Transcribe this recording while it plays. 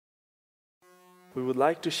We would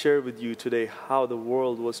like to share with you today how the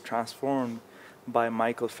world was transformed by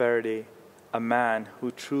Michael Faraday, a man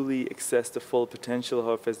who truly accessed the full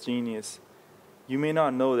potential of his genius. You may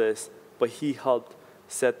not know this, but he helped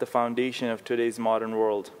set the foundation of today's modern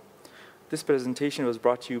world. This presentation was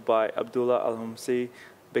brought to you by Abdulla, Alhomsi,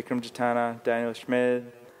 Bikram, Jatana, Daniel Schmidt,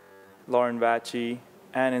 Lauren Vathje,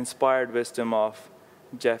 and inspired wisdom of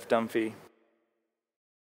Jeff Dunphy.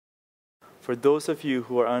 For those of you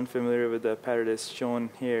who are unfamiliar with the apparatus shown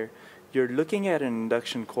here, you're looking at an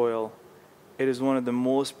induction coil. It is one of the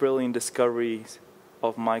most brilliant discoveries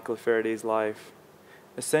of Michael Faraday's life.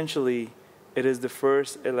 Essentially, it is the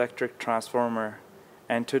first electric transformer,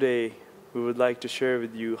 and today we would like to share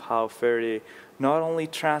with you how Faraday not only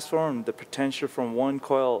transformed the potential from one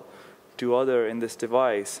coil to other in this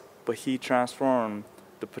device, but he transformed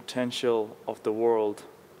the potential of the world.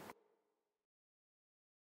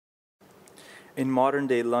 In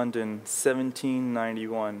modern-day London,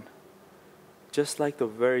 1791, just like the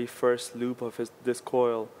very first loop of this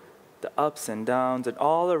coil, the ups and downs and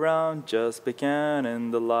all around just began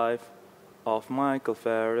in the life of Michael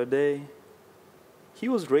Faraday. He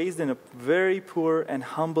was raised in a very poor and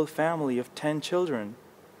humble family of 10 children.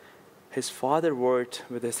 His father worked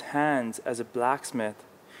with his hands as a blacksmith,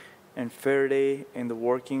 and Faraday in the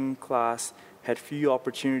working class had few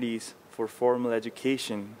opportunities for formal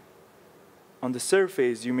education. On the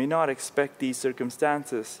surface, you may not expect these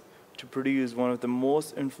circumstances to produce one of the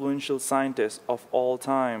most influential scientists of all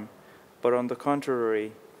time, but on the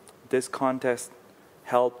contrary, this context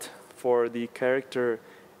helped for the character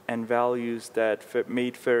and values that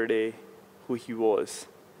made Faraday who he was.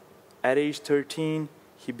 At age 13,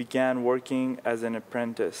 he began working as an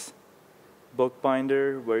apprentice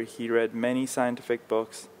bookbinder, where he read many scientific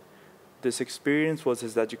books. This experience was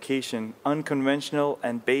his education, unconventional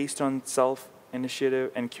and based on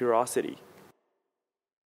self-initiative and curiosity.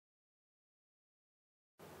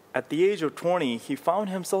 At the age of 20, he found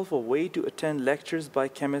himself a way to attend lectures by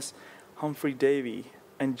chemists Humphrey Davy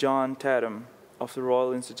and John Tatum of the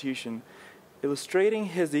Royal Institution. Illustrating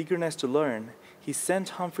his eagerness to learn, he sent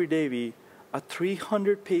Humphrey Davy a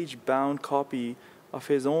 300-page bound copy of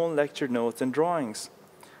his own lecture notes and drawings.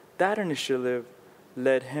 That initiative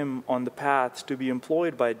led him on the path to be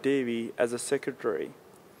employed by Davy as a secretary.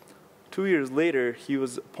 2 years later, he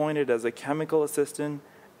was appointed as a chemical assistant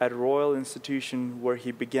at Royal Institution, where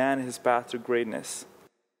he began his path to greatness.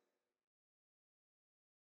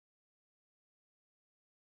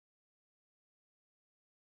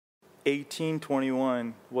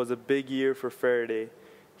 (1821) was a big year for Faraday.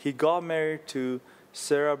 He got married to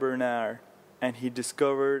Sarah Bernard, and he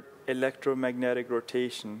discovered electromagnetic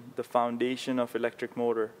rotation, the foundation of electric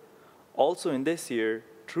motor. Also in this year,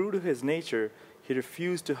 true to his nature, he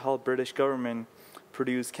refused to help British government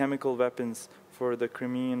produce chemical weapons for the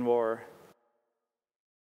Crimean War.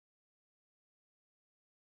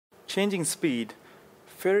 Changing speed,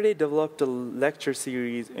 Faraday developed a lecture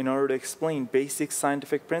series in order to explain basic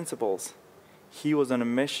scientific principles. He was on a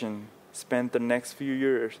mission, spent the next few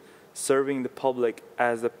years serving the public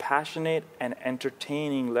as a passionate and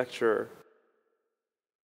entertaining lecturer.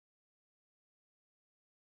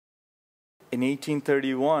 In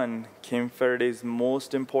 1831 came Faraday's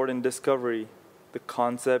most important discovery, the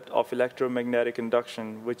concept of electromagnetic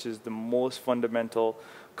induction, which is the most fundamental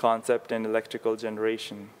concept in electrical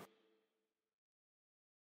generation.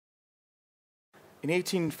 In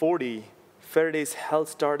 1840, Faraday's health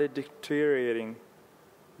started deteriorating,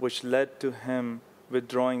 which led to him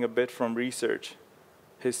withdrawing a bit from research.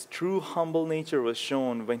 His true humble nature was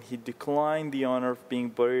shown when he declined the honor of being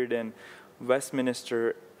buried in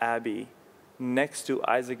Westminster Abbey next to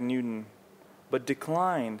Isaac Newton, but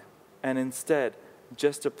declined, and instead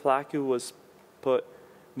just a plaque was put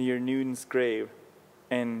near Newton's grave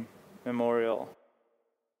in memorial.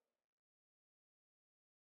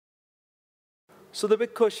 So the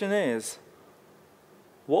big question is,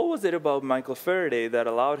 what was it about Michael Faraday that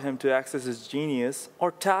allowed him to access his genius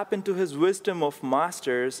or tap into his wisdom of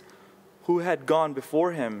masters who had gone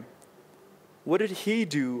before him? What did he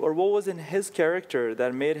do, or what was in his character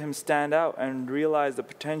that made him stand out and realize the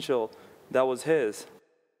potential that was his?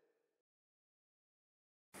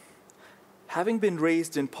 Having been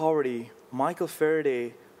raised in poverty, Michael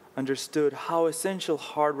Faraday understood how essential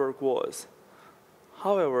hard work was.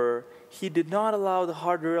 However, he did not allow the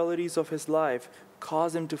hard realities of his life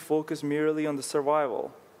cause him to focus merely on the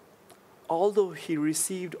survival. Although he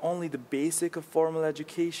received only the basic of formal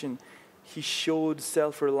education, he showed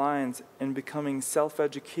self-reliance in becoming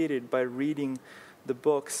self-educated by reading the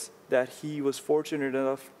books that he was fortunate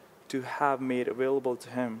enough to have made available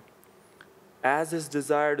to him. As his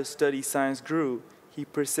desire to study science grew, he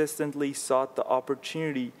persistently sought the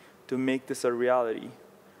opportunity to make this a reality.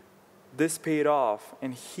 This paid off,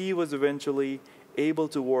 and he was eventually able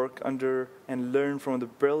to work under and learn from the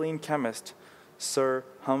brilliant chemist, Sir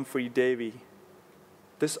Humphrey Davy.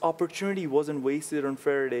 This opportunity wasn't wasted on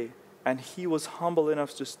Faraday, and he was humble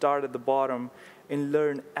enough to start at the bottom and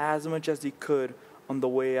learn as much as he could on the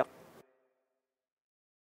way up.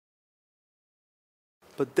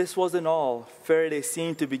 But this wasn't all. Faraday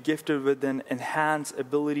seemed to be gifted with an enhanced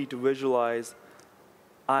ability to visualize.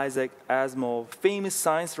 Isaac Asimov, famous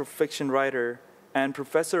science fiction writer and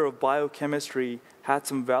professor of biochemistry, had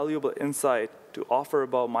some valuable insight to offer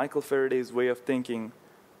about Michael Faraday's way of thinking.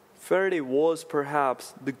 Faraday was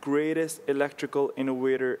perhaps the greatest electrical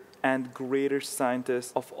innovator and greatest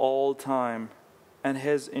scientist of all time, and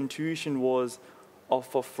his intuition was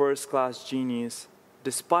of a first-class genius.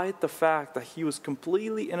 Despite the fact that he was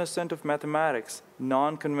completely innocent of mathematics,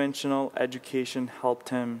 non-conventional education helped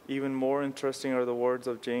him. Even more interesting are the words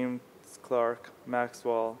of James Clerk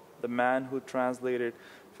Maxwell, the man who translated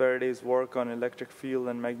Faraday's work on electric field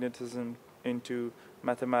and magnetism into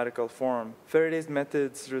mathematical form. Faraday's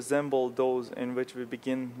methods resemble those in which we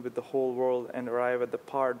begin with the whole world and arrive at the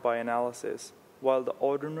part by analysis, while the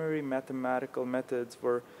ordinary mathematical methods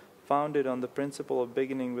were founded on the principle of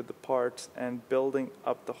beginning with the parts and building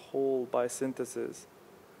up the whole by synthesis.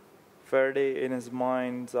 Faraday, in his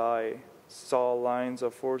mind's eye, saw lines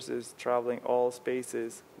of forces traveling all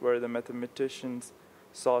spaces, where the mathematicians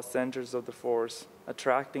saw centers of the force,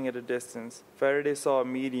 attracting at a distance. Faraday saw a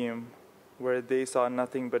medium, where they saw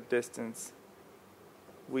nothing but distance.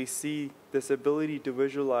 We see this ability to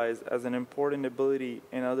visualize as an important ability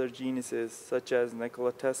in other geniuses, such as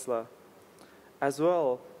Nikola Tesla. As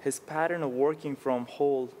well, his pattern of working from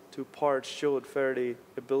whole to part showed Faraday's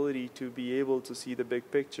ability to be able to see the big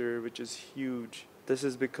picture, which is huge. This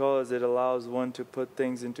is because it allows one to put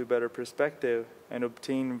things into better perspective and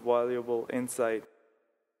obtain valuable insight.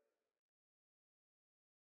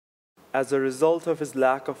 As a result of his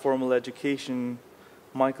lack of formal education,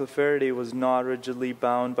 Michael Faraday was not rigidly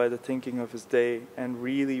bound by the thinking of his day and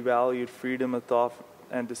really valued freedom of thought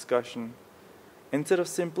and discussion. Instead of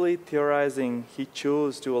simply theorizing, he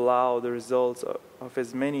chose to allow the results of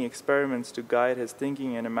his many experiments to guide his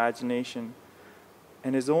thinking and imagination.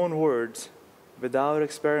 In his own words, "Without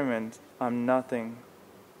experiment, I'm nothing."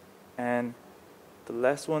 And the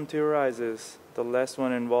less one theorizes, the less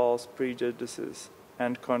one involves prejudices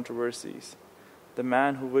and controversies. The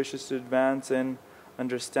man who wishes to advance in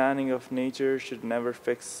understanding of nature should never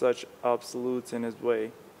fix such absolutes in his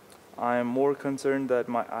way. I am more concerned that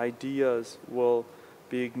my ideas will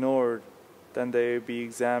be ignored than they be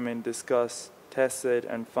examined, discussed, tested,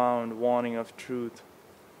 and found wanting of truth.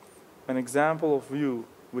 An example of view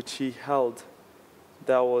which he held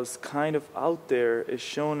that was kind of out there is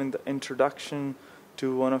shown in the introduction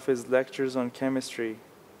to one of his lectures on chemistry.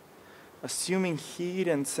 Assuming heat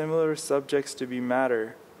and similar subjects to be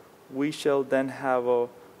matter, we shall then have a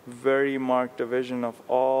very marked division of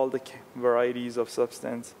all the varieties of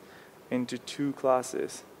substance into two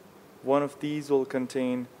classes. One of these will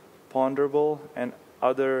contain ponderable and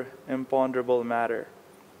other imponderable matter.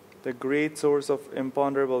 The great source of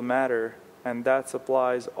imponderable matter, and that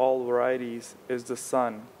supplies all varieties, is the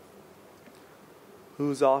sun,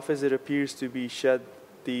 whose office it appears to be shed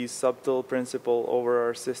these subtle principle over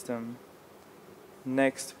our system.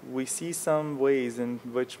 Next, we see some ways in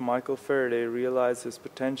which Michael Faraday realized his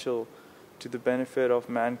potential to the benefit of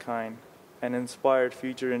mankind and inspired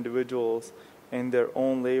future individuals in their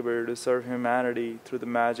own labor to serve humanity through the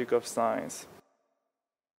magic of science.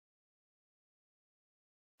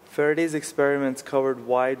 Faraday's experiments covered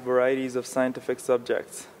wide varieties of scientific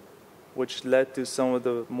subjects, which led to some of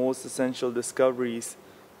the most essential discoveries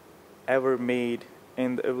ever made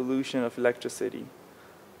in the evolution of electricity.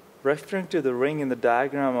 Referring to the ring in the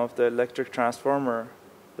diagram of the electric transformer,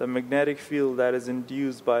 the magnetic field that is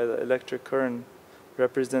induced by the electric current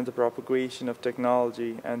represent the propagation of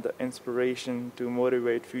technology and the inspiration to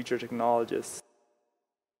motivate future technologists.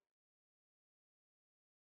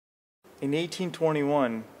 In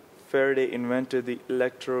 1821, Faraday invented the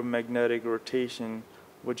electromagnetic rotation,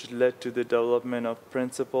 which led to the development of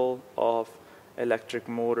principle of electric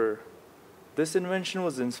motor. This invention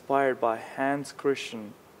was inspired by Hans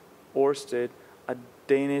Christian Ørsted, a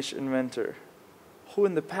Danish inventor, who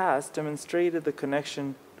in the past demonstrated the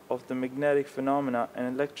connection of the magnetic phenomena and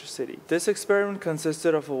electricity. This experiment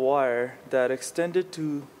consisted of a wire that extended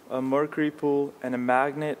to a mercury pool and a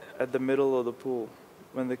magnet at the middle of the pool.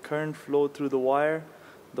 When the current flowed through the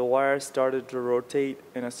wire started to rotate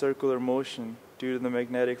in a circular motion due to the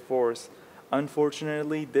magnetic force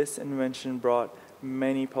Unfortunately, this invention brought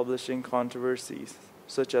many publishing controversies,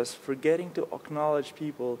 such as forgetting to acknowledge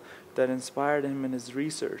people that inspired him in his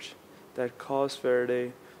research, that caused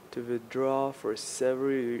Faraday to withdraw for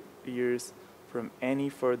several years from any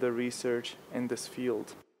further research in this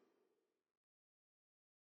field.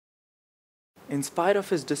 In spite of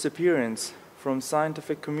his disappearance from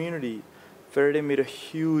scientific community, Faraday made a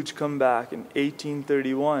huge comeback in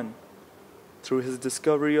 1831. Through his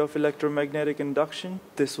discovery of electromagnetic induction,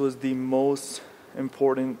 this was the most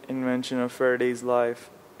important invention of Faraday's life.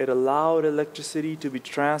 It allowed electricity to be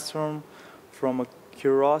transformed from a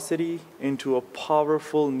curiosity into a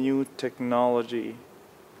powerful new technology.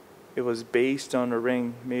 It was based on a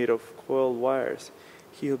ring made of coiled wires.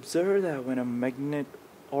 He observed that when a magnet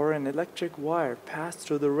or an electric wire passes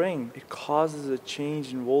through the ring, it causes a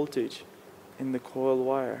change in voltage in the coiled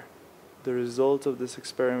wire. The result of this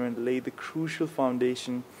experiment laid the crucial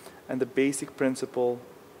foundation and the basic principle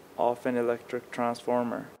of an electric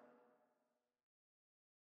transformer.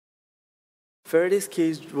 Faraday's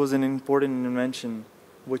cage was an important invention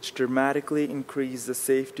which dramatically increased the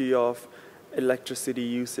safety of electricity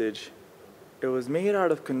usage. It was made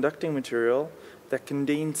out of conducting material that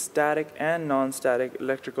contained static and non-static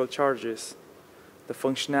electrical charges. The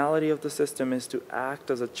functionality of the system is to act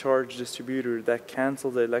as a charge distributor that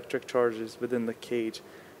cancels the electric charges within the cage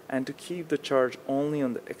and to keep the charge only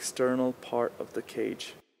on the external part of the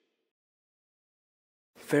cage.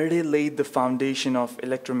 Faraday laid the foundation of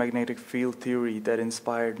electromagnetic field theory that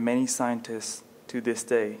inspired many scientists to this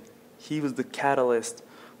day. He was the catalyst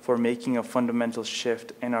for making a fundamental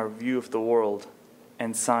shift in our view of the world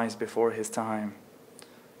and science before his time.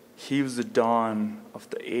 He was the dawn of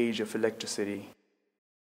the age of electricity.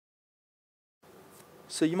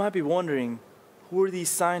 So you might be wondering, who were these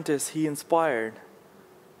scientists he inspired?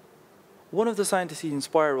 One of the scientists he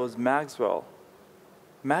inspired was Maxwell.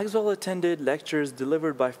 Maxwell attended lectures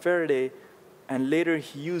delivered by Faraday, and later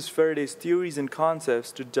he used Faraday's theories and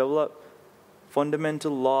concepts to develop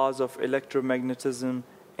fundamental laws of electromagnetism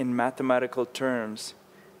in mathematical terms.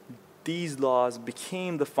 These laws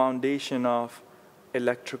became the foundation of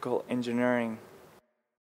electrical engineering.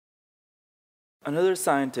 Another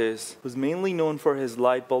scientist who was mainly known for his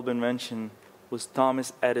light bulb invention was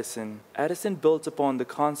Thomas Edison. Edison built upon the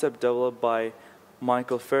concept developed by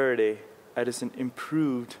Michael Faraday. Edison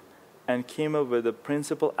improved and came up with the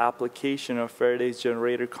principal application of Faraday's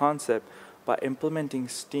generator concept by implementing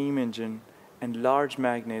steam engine and large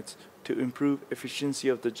magnets to improve efficiency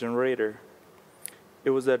of the generator. It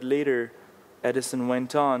was that later Edison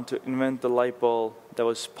went on to invent the light bulb that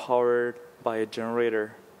was powered by a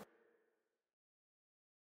generator.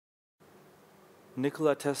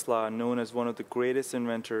 Nikola Tesla, known as one of the greatest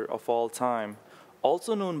inventors of all time,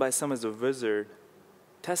 also known by some as a wizard,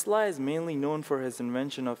 Tesla is mainly known for his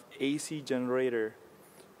invention of AC generator,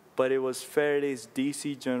 but it was Faraday's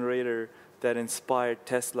DC generator that inspired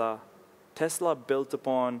Tesla. Tesla built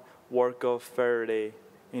upon work of Faraday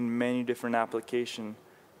in many different applications.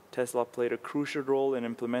 Tesla played a crucial role in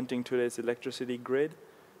implementing today's electricity grid.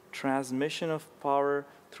 Transmission of power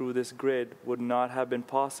through this grid would not have been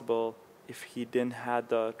possible if he didn't have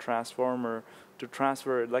the transformer to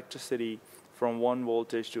transfer electricity from one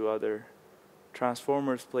voltage to other.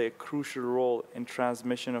 Transformers play a crucial role in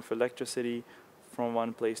transmission of electricity from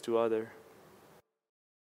one place to other.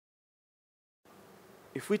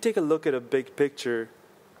 If we take a look at a big picture,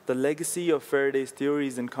 the legacy of Faraday's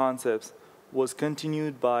theories and concepts was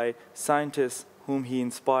continued by scientists whom he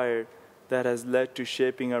inspired that has led to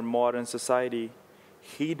shaping our modern society.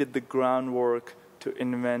 He did the groundwork to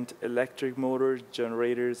invent electric motors,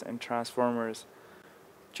 generators, and transformers.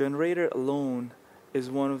 Generator alone is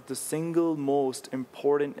one of the single most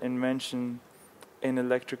important invention in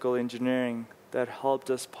electrical engineering that helped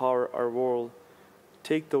us power our world,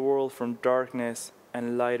 take the world from darkness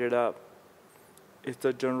and light it up. It's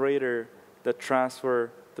the generator that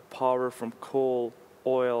transfers the power from coal,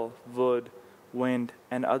 oil, wood, wind,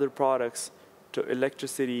 and other products to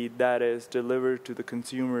electricity that is delivered to the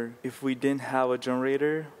consumer. If we didn't have a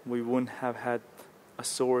generator, we wouldn't have had a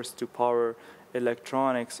source to power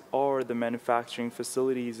electronics or the manufacturing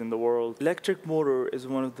facilities in the world. Electric motor is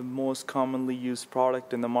one of the most commonly used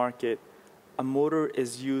product in the market. A motor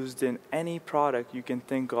is used in any product you can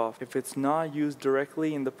think of. If it's not used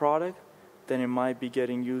directly in the product, then it might be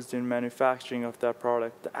getting used in manufacturing of that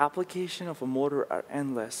product. The application of a motor are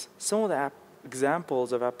endless. Some of the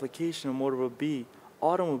examples of application of motor would be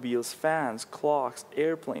automobiles, fans, clocks,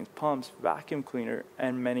 airplanes, pumps, vacuum cleaner,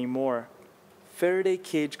 and many more. Faraday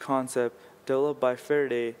cage concept developed by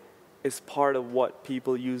Faraday is part of what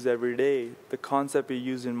people use every day. The concept we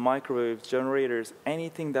use in microwaves, generators,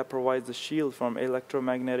 anything that provides a shield from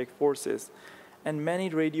electromagnetic forces. And many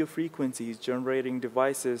radio frequencies generating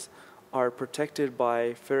devices are protected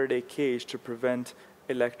by Faraday cage to prevent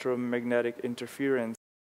electromagnetic interference.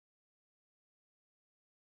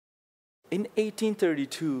 In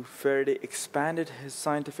 1832, Faraday expanded his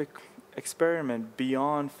scientific experiment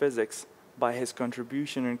beyond physics by his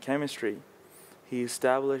contribution in chemistry. He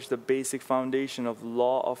established the basic foundation of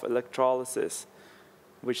law of electrolysis,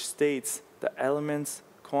 which states the elements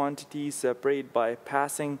quantities separate by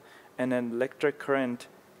passing an electric current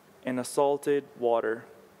in a salted water.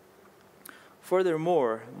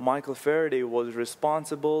 Furthermore, Michael Faraday was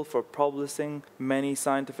responsible for publishing many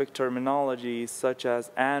scientific terminologies such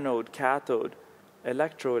as anode, cathode,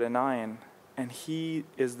 electrode, and ion, and he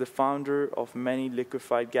is the founder of many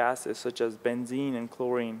liquefied gases such as benzene and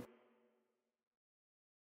chlorine.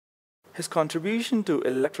 His contribution to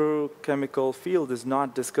electrochemical field is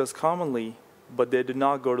not discussed commonly, but they did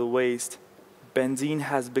not go to waste. Benzene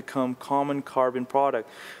has become common carbon product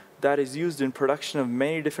that is used in production of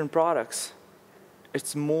many different products.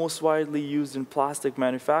 It's most widely used in plastic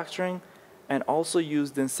manufacturing and also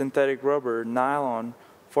used in synthetic rubber, nylon,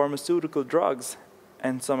 pharmaceutical drugs,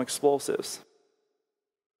 and some explosives.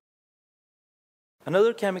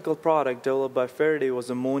 Another chemical product developed by Faraday was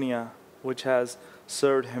ammonia, which has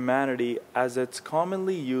served humanity as it's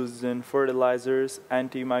commonly used in fertilizers,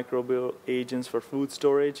 antimicrobial agents for food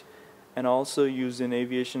storage, and also used in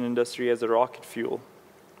aviation industry as a rocket fuel.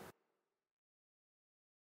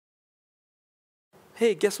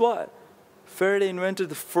 Hey, guess what? Faraday invented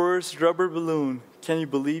the first rubber balloon. Can you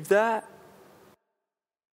believe that?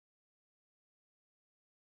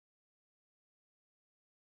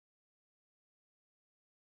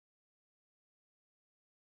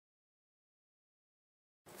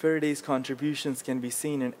 Faraday's contributions can be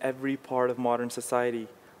seen in every part of modern society.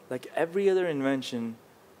 Like every other invention,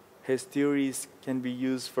 his theories can be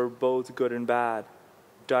used for both good and bad.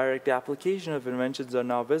 Direct application of inventions are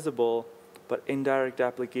now visible, but indirect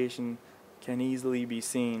application can easily be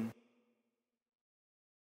seen.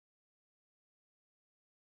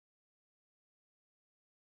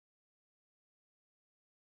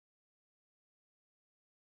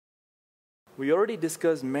 We already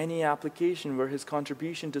discussed many applications where his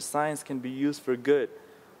contribution to science can be used for good,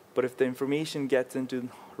 but if the information gets into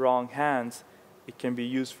wrong hands, it can be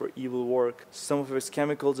used for evil work. Some of his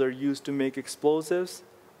chemicals are used to make explosives.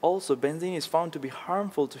 Also, benzene is found to be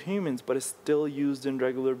harmful to humans, but is still used on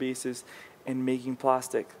regular basis in making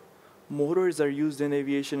plastic. Motors are used in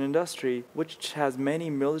aviation industry, which has many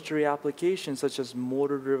military applications such as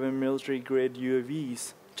motor-driven military-grade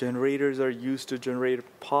UAVs. Generators are used to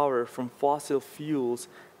generate power from fossil fuels,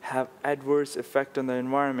 have adverse effect on the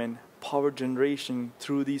environment. Power generation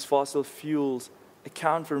through these fossil fuels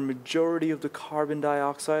account for majority of the carbon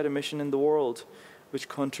dioxide emission in the world, which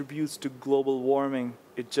contributes to global warming.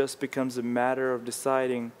 It just becomes a matter of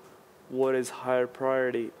deciding what is higher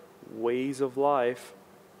priority, ways of life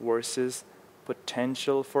versus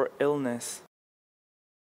potential for illness.